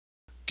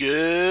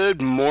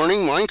Good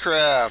morning,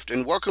 Minecraft,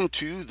 and welcome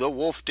to the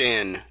Wolf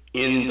Den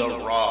in the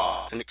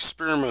Raw, an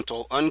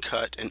experimental,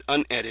 uncut, and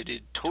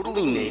unedited,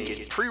 totally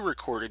naked,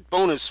 pre-recorded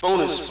bonus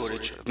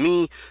footage of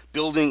me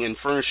building and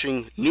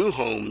furnishing new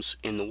homes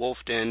in the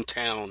Wolf Den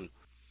town.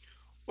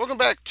 Welcome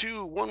back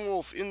to One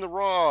Wolf in the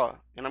Raw,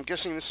 and I'm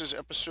guessing this is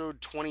episode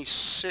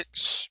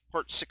 26,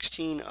 part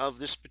 16 of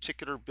this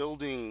particular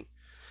building.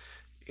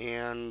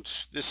 And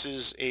this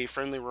is a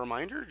friendly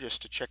reminder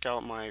just to check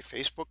out my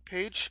Facebook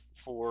page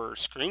for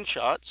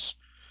screenshots.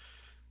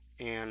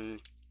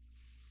 And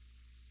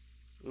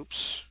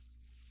oops,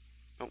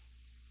 oh,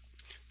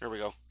 there we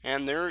go.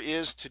 And there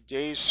is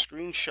today's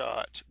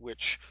screenshot,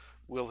 which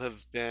will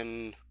have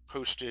been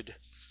posted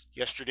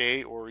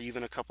yesterday or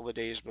even a couple of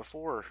days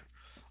before.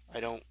 I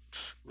don't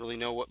really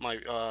know what my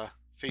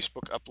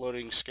Facebook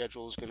uploading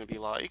schedule is going to be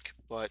like,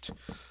 but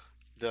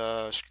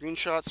the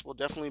screenshots will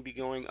definitely be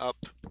going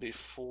up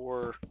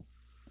before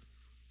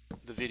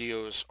the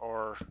videos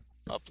are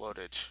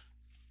uploaded.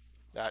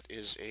 That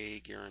is a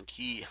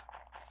guarantee.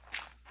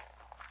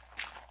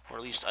 Or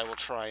at least I will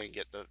try and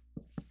get the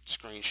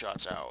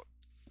screenshots out.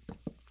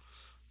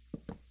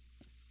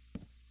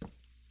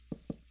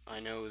 I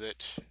know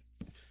that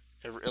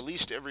at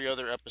least every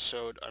other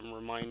episode I'm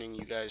reminding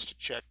you guys to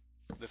check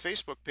the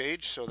Facebook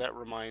page, so that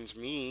reminds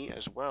me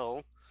as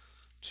well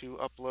to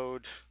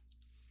upload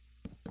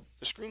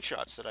the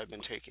screenshots that I've been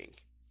taking.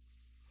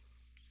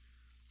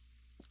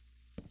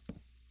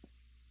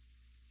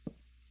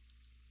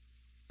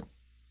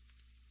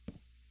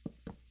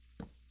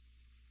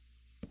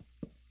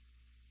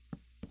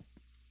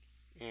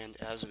 And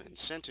as an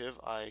incentive,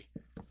 I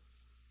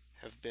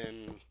have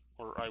been,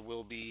 or I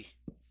will be,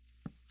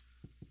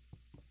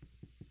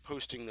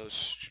 posting those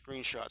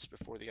screenshots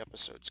before the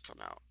episodes come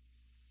out,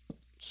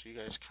 so you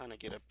guys kind of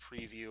get a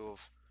preview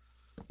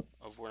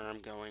of where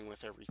I'm going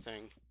with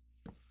everything.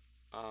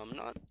 I'm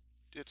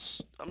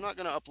not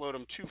going to upload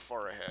them too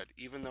far ahead,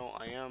 even though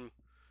I am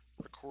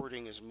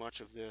recording as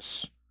much of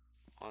this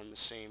on the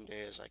same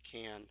day as I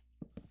can.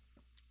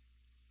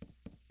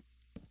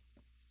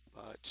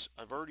 But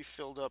I've already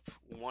filled up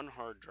one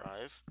hard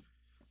drive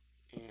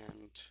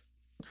and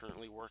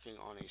currently working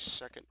on a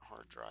second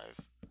hard drive,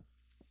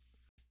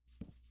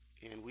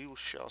 and we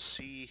shall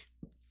see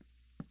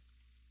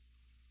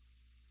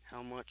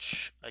how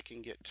much I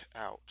can get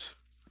out.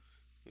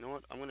 You know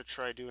what? I'm going to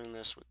try doing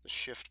this with the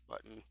shift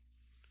button.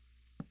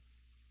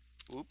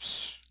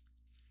 Oops.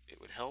 It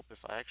would help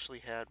if I actually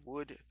had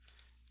wood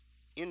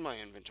in my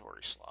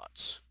inventory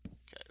slots.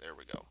 Okay, there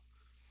we go.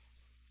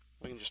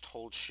 I can just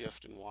hold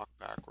shift and walk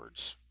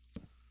backwards.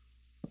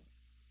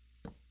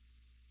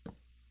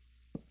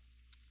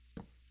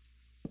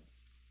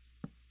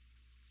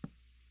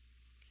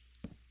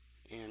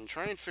 And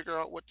try and figure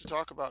out what to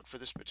talk about for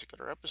this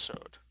particular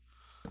episode.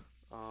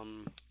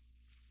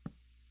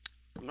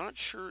 I'm not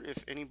sure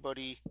if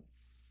anybody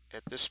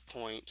at this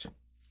point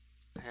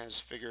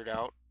has figured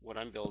out what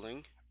I'm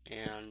building,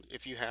 and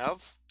if you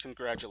have,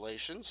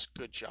 congratulations,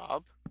 good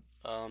job.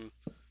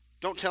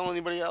 Don't tell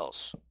anybody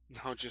else.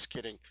 No, just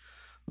kidding.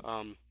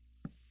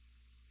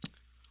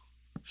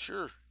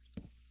 Sure,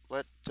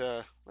 let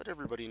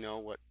everybody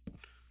know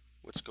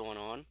what's going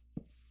on.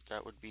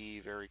 That would be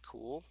very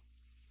cool.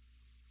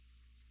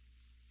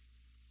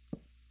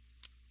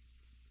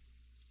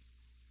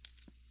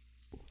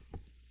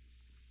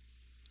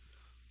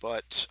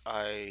 But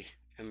I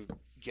am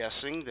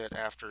guessing that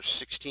after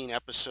 16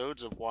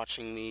 episodes of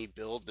watching me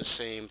build the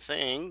same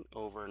thing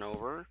over and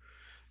over,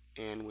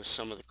 and with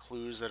some of the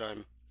clues that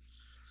I'm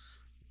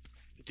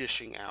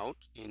dishing out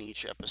in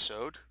each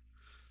episode,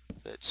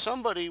 that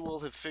somebody will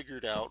have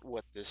figured out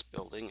what this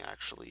building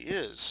actually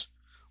is,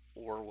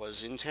 or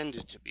was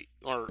intended to be,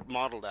 or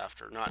modeled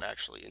after, not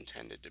actually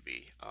intended to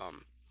be.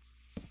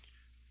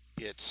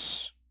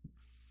 It's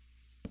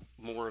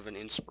more of an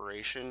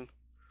inspiration.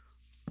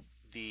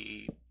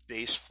 The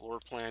base floor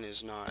plan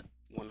is not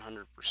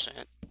 100%.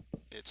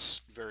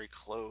 It's very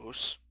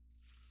close.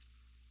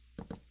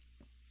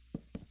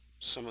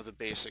 Some of the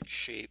basic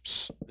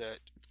shapes that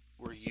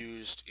were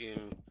used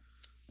in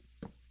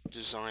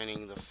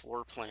designing the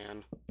floor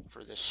plan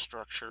for this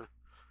structure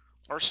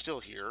are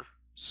still here,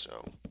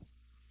 so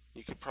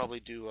you could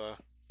probably do a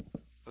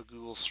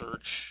Google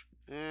search,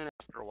 and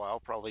after a while,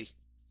 probably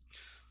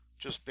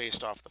just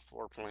based off the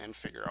floor plan,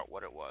 figure out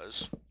what it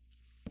was.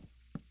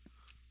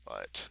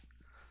 But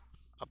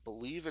I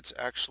believe it's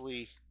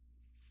actually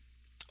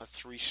a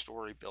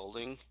 3-story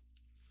building.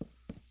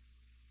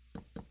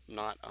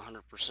 Not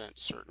 100%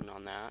 certain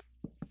on that.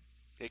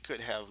 It could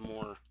have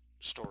more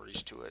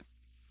stories to it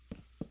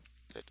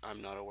that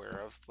I'm not aware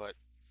of, but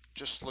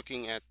just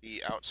looking at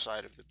the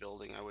outside of the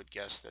building, I would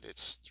guess that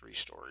it's 3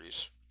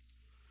 stories.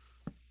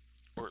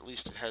 Or at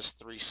least it has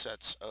 3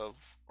 sets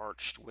of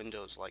arched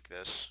windows like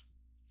this.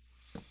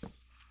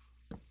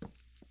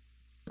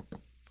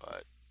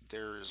 But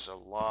there's a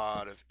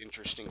lot of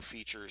interesting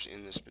features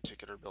in this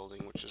particular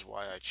building, which is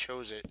why I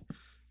chose it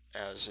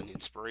as an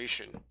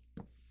inspiration.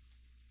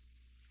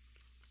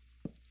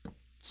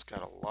 It's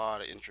got a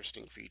lot of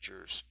interesting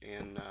features,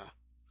 and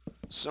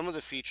Some of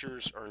the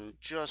features are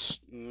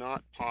just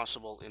not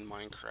possible in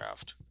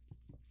Minecraft.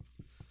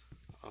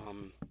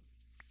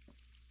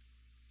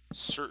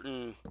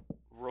 Certain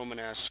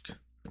Romanesque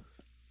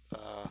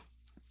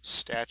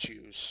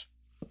statuesques,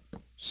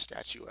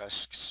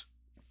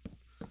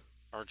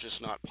 are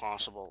just not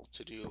possible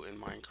to do in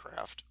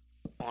Minecraft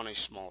on a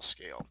small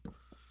scale.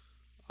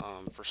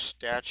 For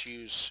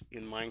statues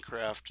in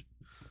Minecraft,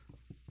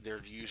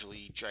 they're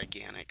usually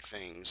gigantic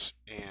things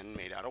and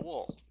made out of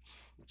wool,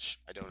 which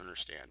I don't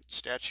understand.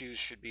 Statues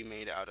should be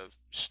made out of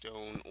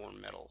stone or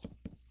metal,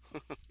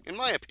 in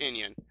my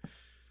opinion.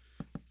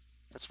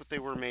 That's what they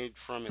were made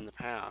from in the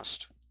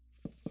past.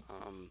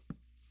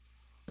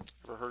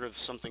 Ever heard of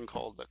something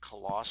called the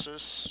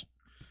Colossus?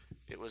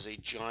 It was a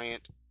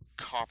giant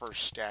copper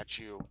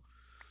statue.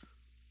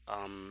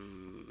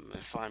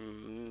 If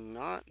I'm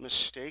not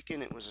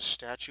mistaken, it was a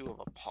statue of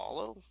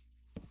Apollo?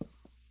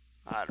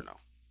 I don't know.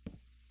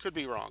 Could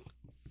be wrong.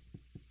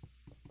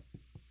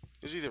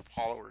 It was either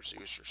Apollo or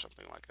Zeus or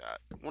something like that.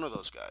 One of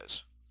those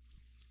guys.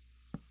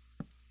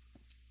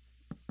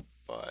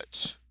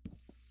 But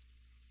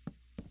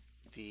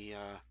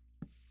I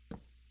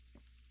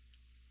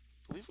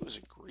believe it was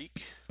a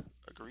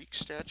Greek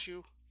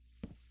statue.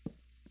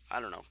 I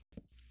don't know.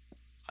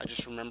 I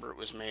just remember it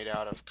was made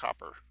out of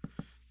copper.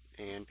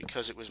 And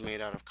because it was made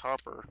out of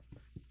copper,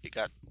 it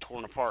got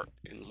torn apart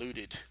and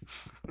looted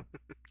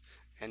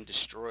and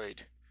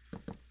destroyed.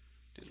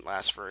 Didn't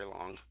last very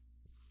long.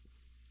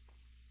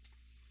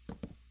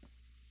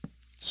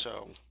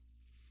 So,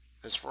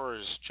 as far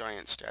as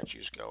giant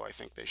statues go, I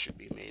think they should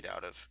be made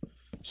out of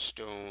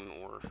stone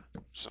or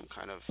some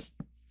kind of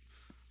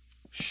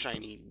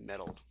shiny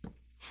metal.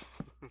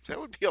 That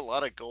would be a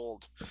lot of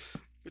gold. It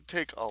would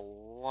take a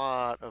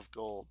lot of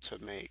gold to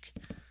make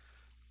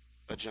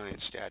a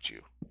giant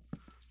statue.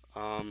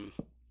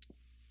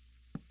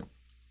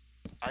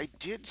 I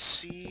did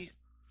see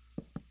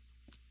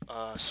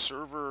a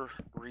server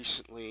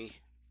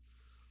recently.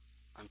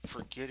 I'm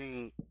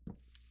forgetting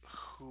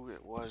who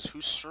it was,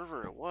 whose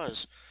server it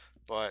was,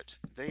 but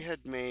they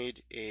had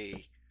made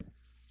a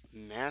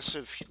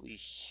massively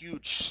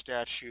huge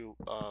statue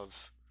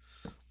of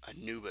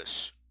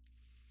Anubis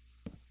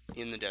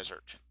in the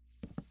desert.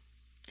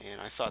 And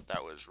I thought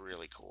that was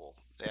really cool.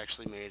 They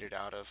actually made it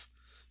out of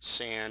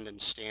sand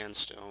and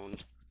sandstone.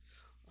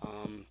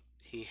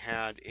 He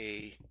had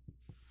a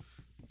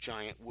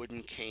giant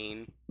wooden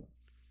cane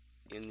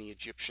in the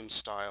Egyptian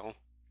style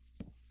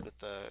with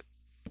the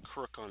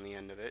crook on the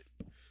end of it.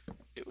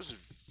 It was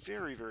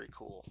very, very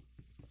cool.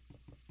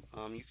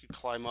 You could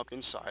climb up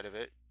inside of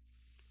it.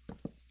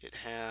 It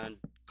had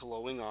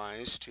glowing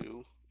eyes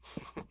too.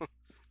 It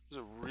was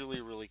a really,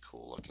 really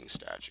cool looking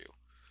statue.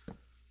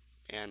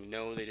 And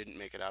no, they didn't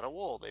make it out of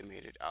wool. They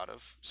made it out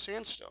of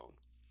sandstone,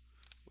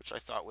 which I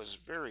thought was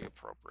very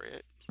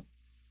appropriate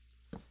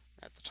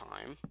at the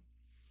time.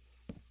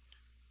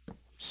 I'm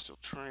still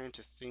trying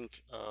to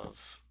think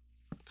of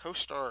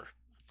CoStar,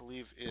 I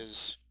believe,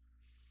 is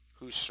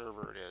whose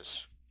server it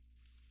is.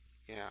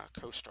 Yeah,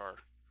 CoStar.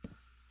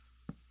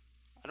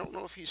 I don't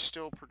know if he's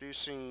still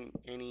producing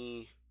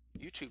any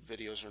YouTube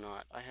videos or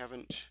not. I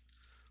haven't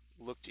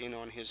looked in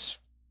on his...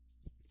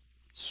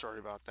 Sorry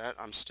about that.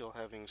 I'm still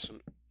having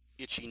some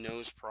itchy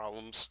nose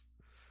problems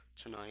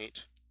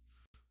tonight.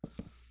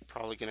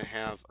 Probably going to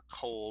have a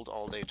cold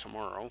all day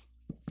tomorrow.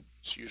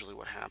 It's usually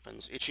what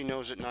happens. Itchy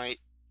nose at night,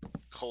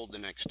 cold the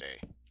next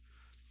day.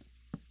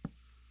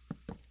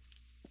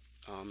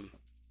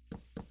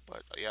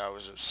 But yeah, I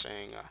was just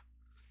saying,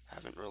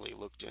 haven't really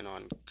looked in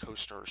on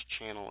CoStar's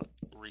channel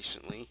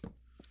recently,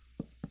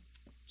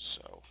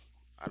 so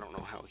I don't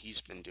know how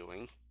he's been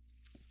doing.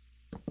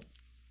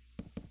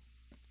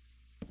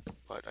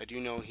 But I do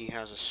know he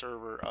has a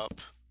server up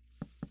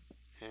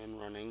and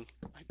running.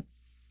 I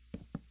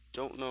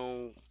don't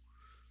know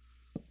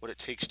what it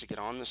takes to get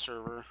on the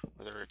server,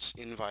 whether it's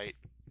invite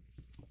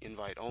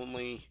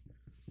only,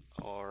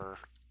 or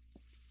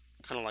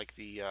kind of like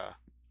the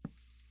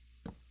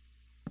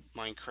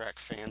Minecraft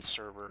fan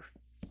server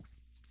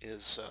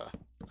is.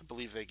 I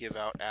believe they give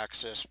out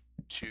access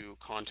to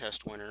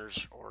contest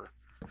winners, or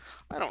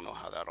I don't know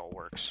how that all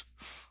works.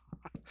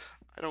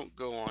 I don't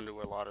go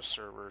onto a lot of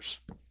servers.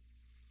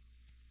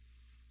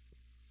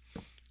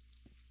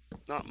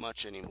 Not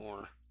much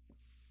anymore.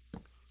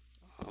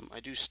 I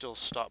do still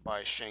stop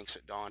by Shanks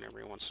at dawn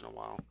every once in a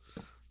while.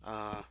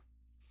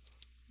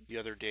 The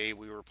other day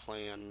we were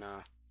playing,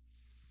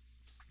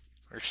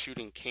 or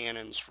shooting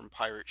cannons from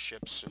pirate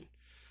ships and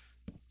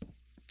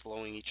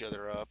blowing each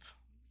other up.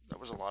 That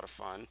was a lot of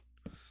fun.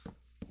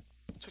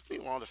 It took me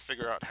a while to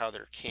figure out how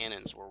their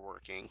cannons were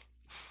working.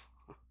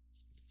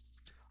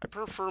 I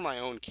prefer my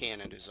own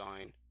cannon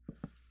design.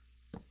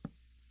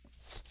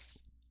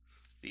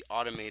 The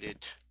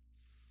automated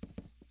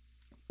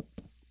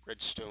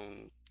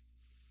redstone.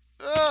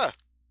 Ah!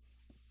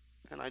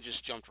 And I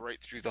just jumped right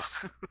through the...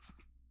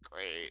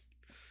 Great.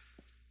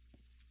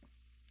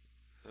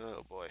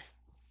 Oh boy.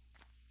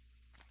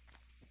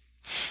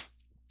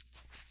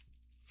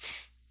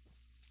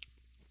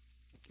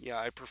 Yeah,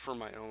 I prefer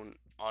my own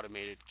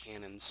automated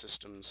cannon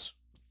systems.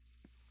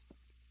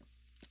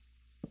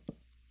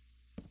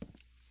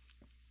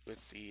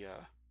 with the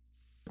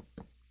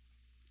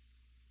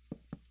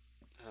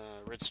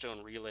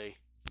redstone relay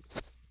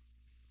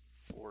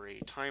for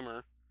a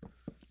timer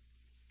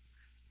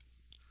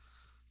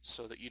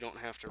so that you don't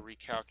have to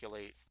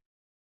recalculate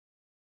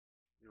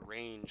your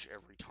range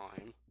every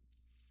time.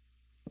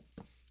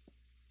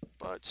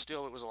 But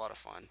still, it was a lot of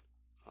fun.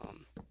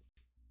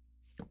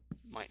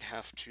 Might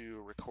have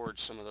to record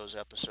some of those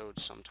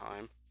episodes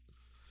sometime,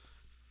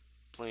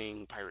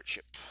 playing pirate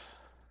ship.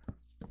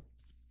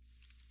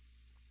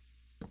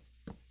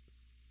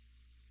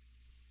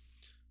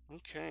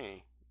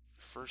 Okay,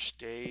 first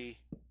day,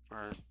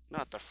 or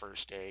not the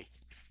first day.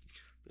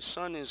 The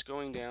sun is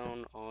going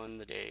down on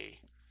the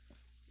day,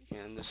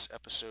 and this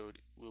episode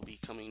will be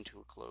coming to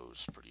a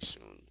close pretty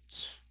soon.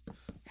 It's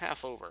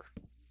half over,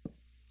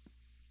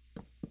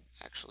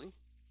 actually.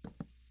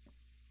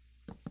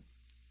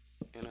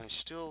 And I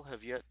still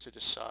have yet to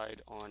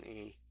decide on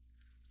a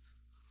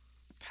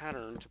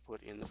pattern to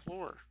put in the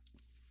floor.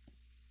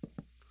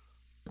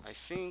 I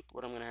think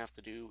what I'm going to have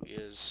to do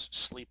is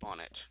sleep on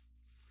it.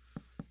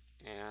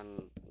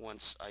 And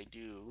once I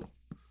do,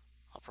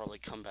 I'll probably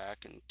come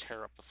back and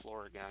tear up the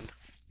floor again.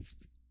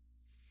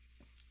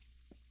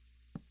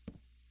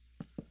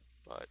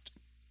 But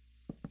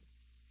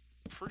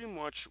pretty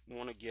much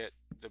want to get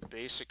the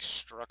basic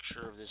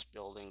structure of this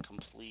building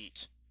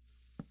complete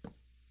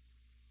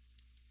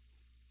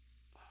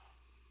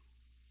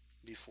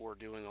before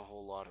doing a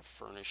whole lot of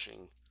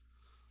furnishing.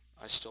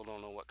 I still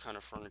don't know what kind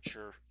of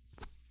furniture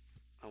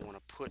I want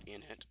to put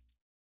in it.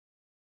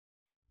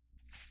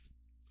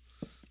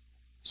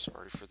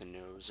 Sorry for the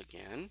nose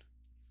again.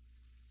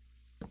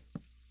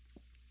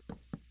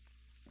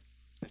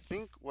 I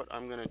think what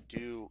I'm going to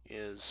do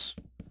is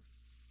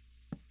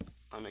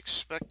I'm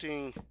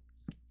expecting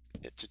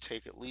it to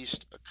take at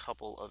least a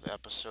couple of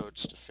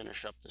episodes to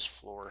finish up this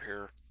floor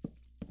here.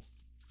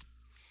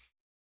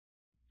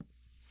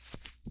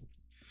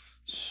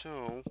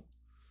 So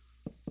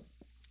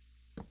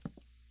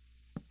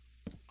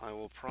I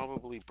will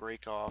probably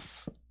break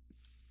off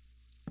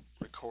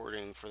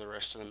recording for the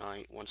rest of the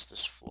night once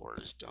this floor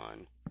is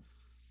done.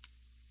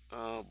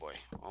 Oh boy,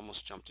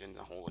 almost jumped in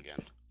the hole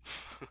again.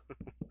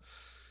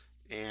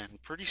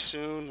 And pretty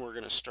soon we're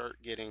going to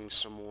start getting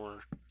some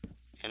more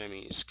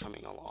enemies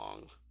coming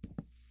along,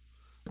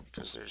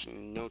 because there's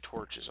no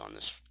torches on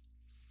this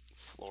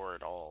floor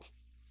at all.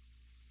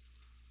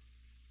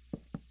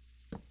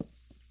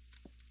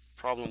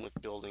 Problem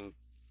with building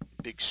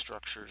big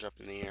structures up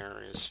in the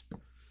air is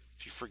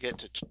if you forget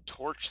to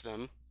torch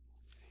them,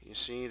 you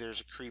see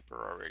there's a creeper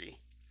already.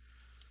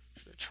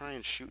 Should I try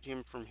and shoot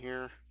him from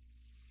here?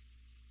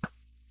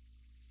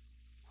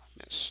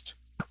 Missed.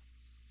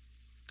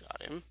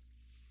 Got him.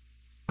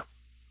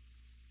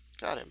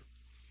 Got him.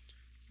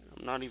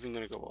 I'm not even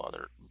going to go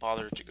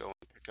bother to go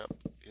and pick up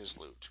his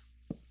loot,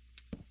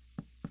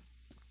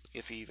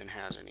 if he even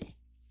has any.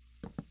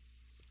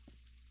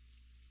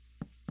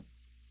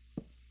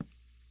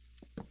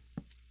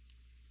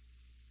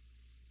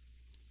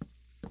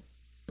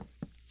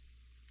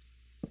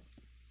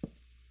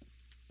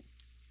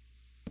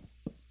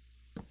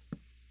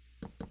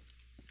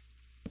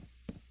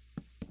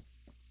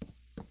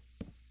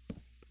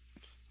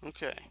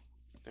 Okay,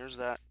 there's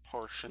that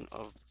portion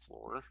of the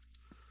floor.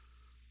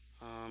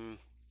 Let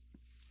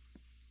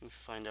me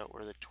find out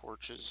where the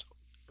torches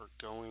are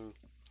going.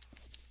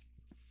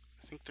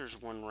 I think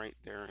there's one right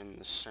there in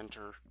the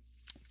center.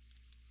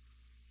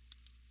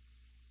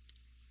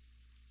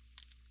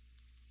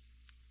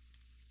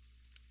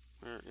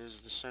 Where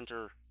is the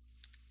center?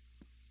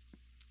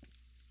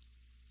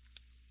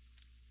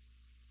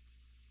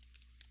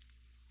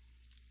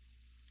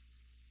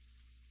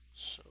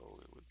 So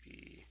it would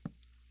be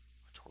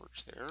a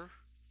torch there.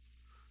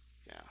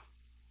 Yeah,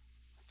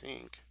 I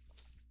think.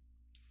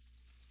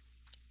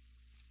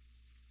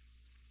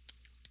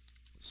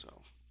 So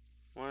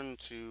 1,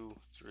 2,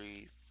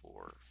 3,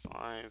 4,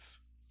 5.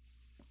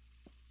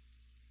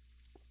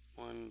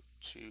 1,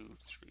 2,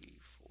 3,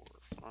 4,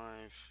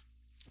 5.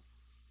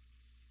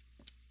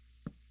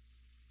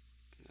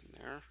 And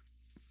then there.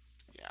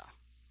 Yeah.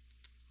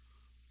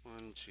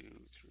 1, 2,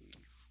 3,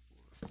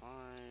 4,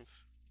 5.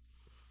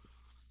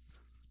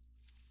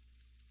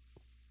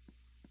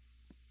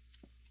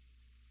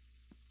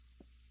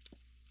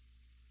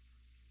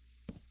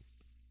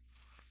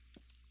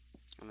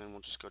 And then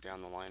we'll just go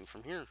down the line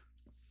from here.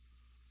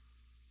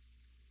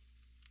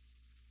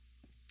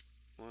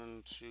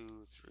 1,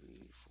 2,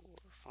 3, 4,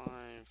 5.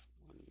 1,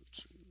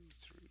 2,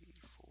 3,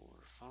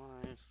 4,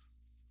 5.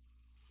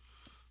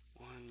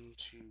 1,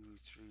 2,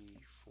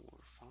 3, 4,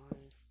 5.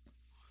 2,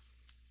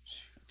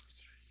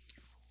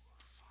 3,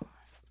 4, 5.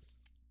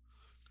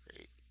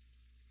 Great.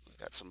 We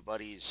got some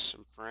buddies,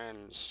 some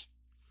friends.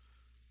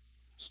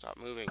 Stop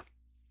moving.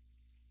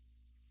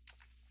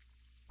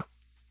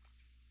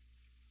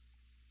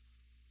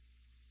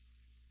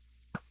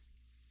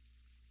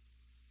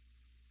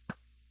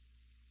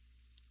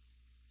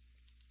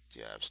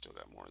 Yeah, I've still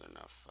got more than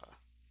enough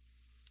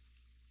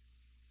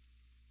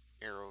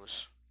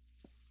arrows.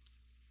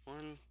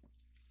 1,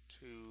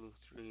 2,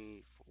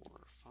 3, 4,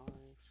 5.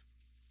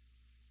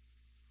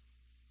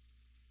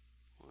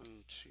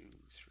 1, 2,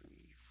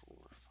 3, 4,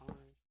 5.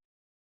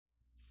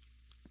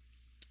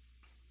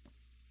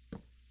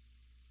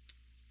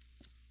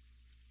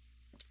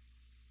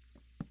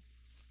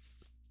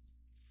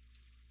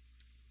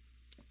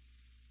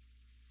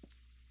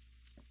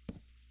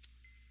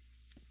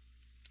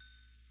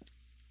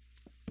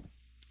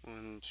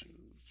 One, two,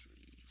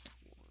 three,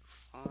 four,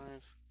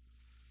 five.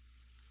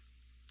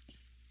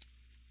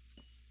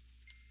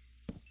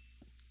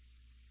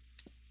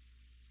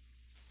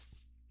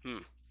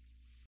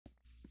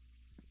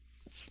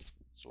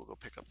 So we'll go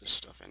pick up this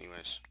stuff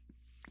anyways.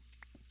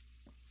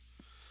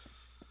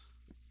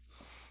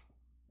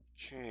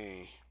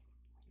 Okay.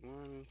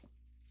 One.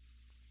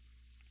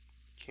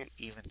 Can't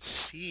even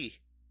see.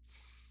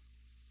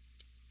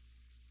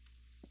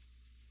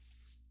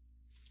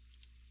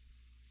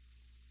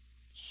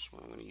 That's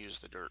what I'm going to use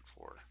the dirt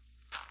for.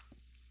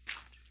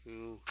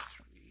 2,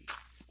 3,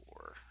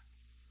 4,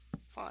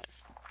 5.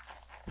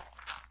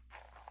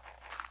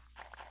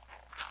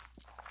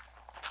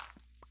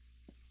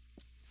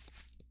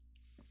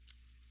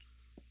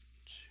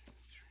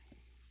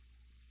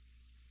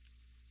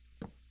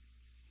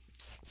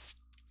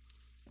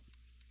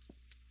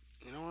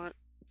 You know what?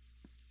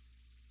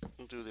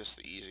 We'll do this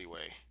the easy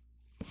way.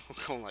 We'll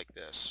go like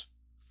this.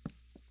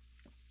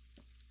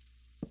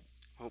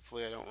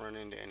 Hopefully I don't run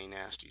into any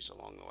nasties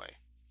along the way.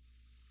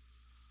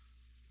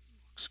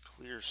 Looks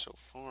clear so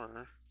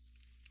far.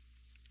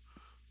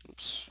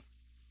 Oops.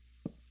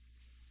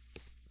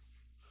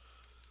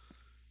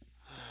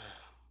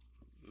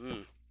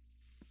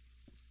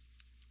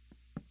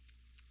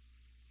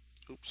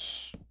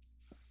 Oops.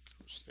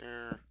 Goes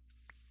there.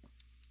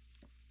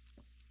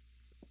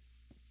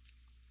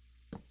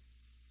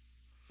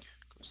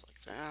 Goes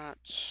like that.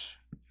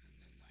 And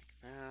then like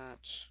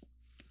that.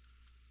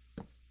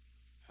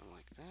 And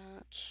like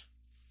that.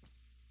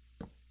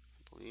 I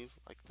believe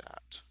like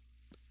that.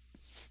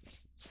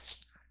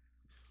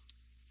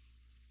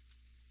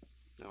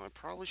 Now I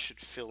probably should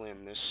fill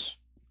in this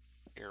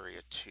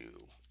area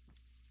too.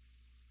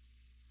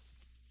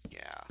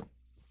 Yeah.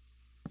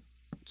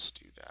 Let's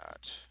do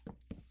that.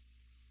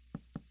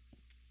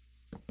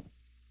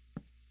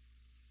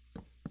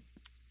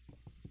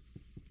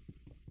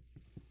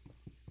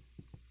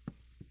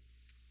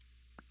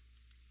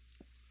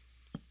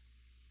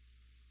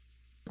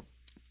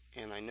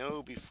 And I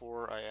know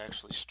before I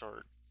actually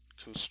start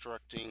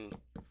constructing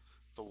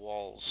the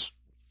walls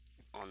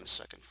on the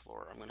second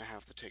floor, I'm going to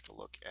have to take a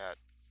look at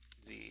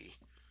the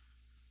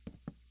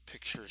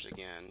pictures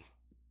again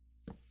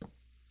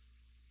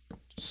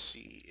to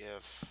see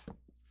if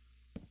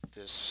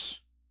this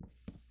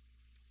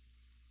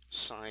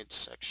side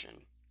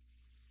section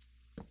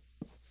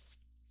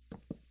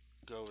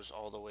goes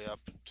all the way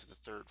up to the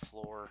third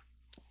floor,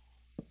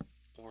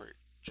 or it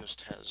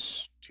just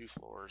has 2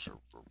 floors, or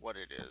what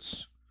it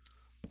is.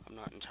 I'm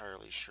not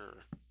entirely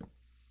sure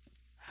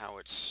how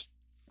it's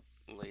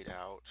laid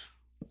out.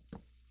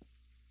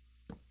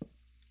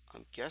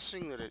 I'm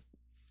guessing that it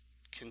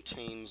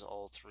contains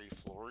all 3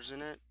 floors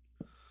in it.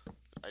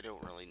 I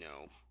don't really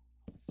know.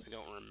 I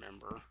don't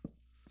remember.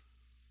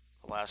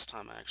 The last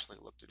time I actually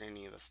looked at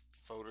any of the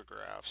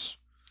photographs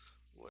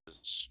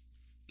was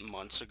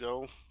months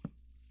ago.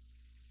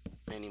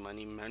 Many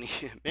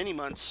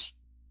months.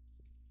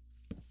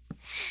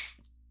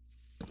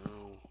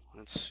 Oh,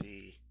 let's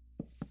see.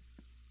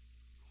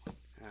 Like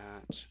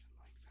that,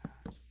 like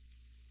that.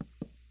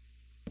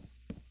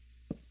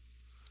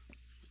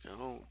 There we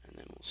go, and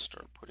then we'll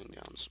start putting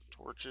down some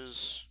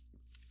torches.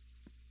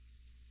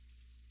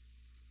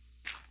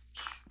 2,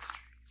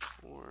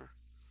 3, 4.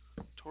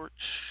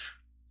 Torch.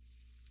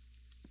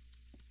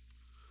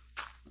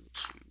 1,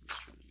 2,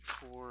 3,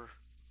 4.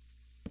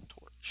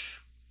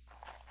 Torch.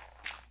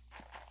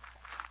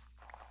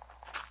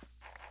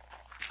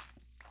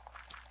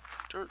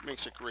 Dirt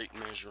makes a great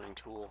measuring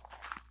tool.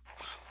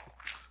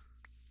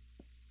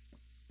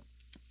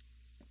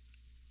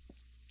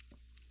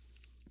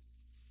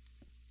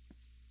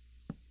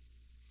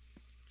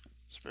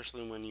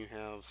 Especially when you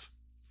have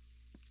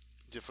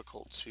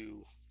difficult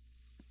to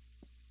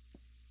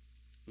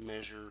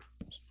measure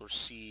or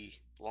see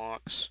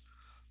blocks.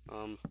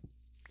 I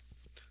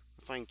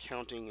find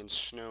counting in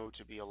snow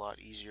to be a lot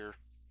easier,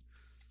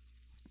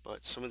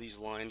 but some of these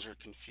lines are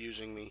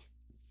confusing me.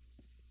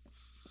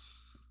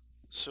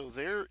 So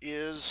there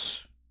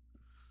is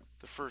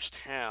the first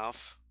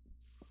half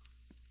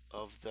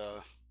of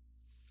the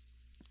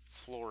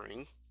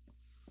flooring.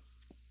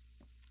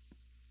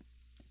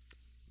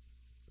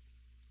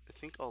 I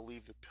think I'll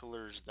leave the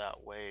pillars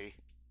that way,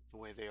 the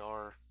way they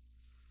are.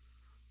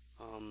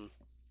 You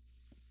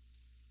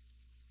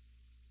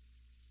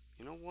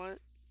know what?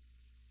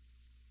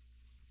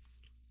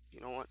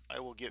 I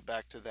will get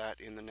back to that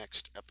in the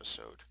next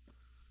episode.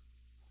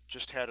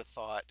 Just had a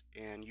thought,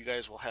 and you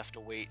guys will have to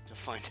wait to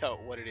find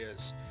out what it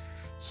is.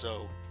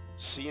 So,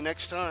 see you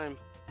next time.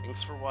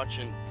 Thanks for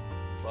watching.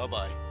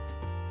 Bye-bye.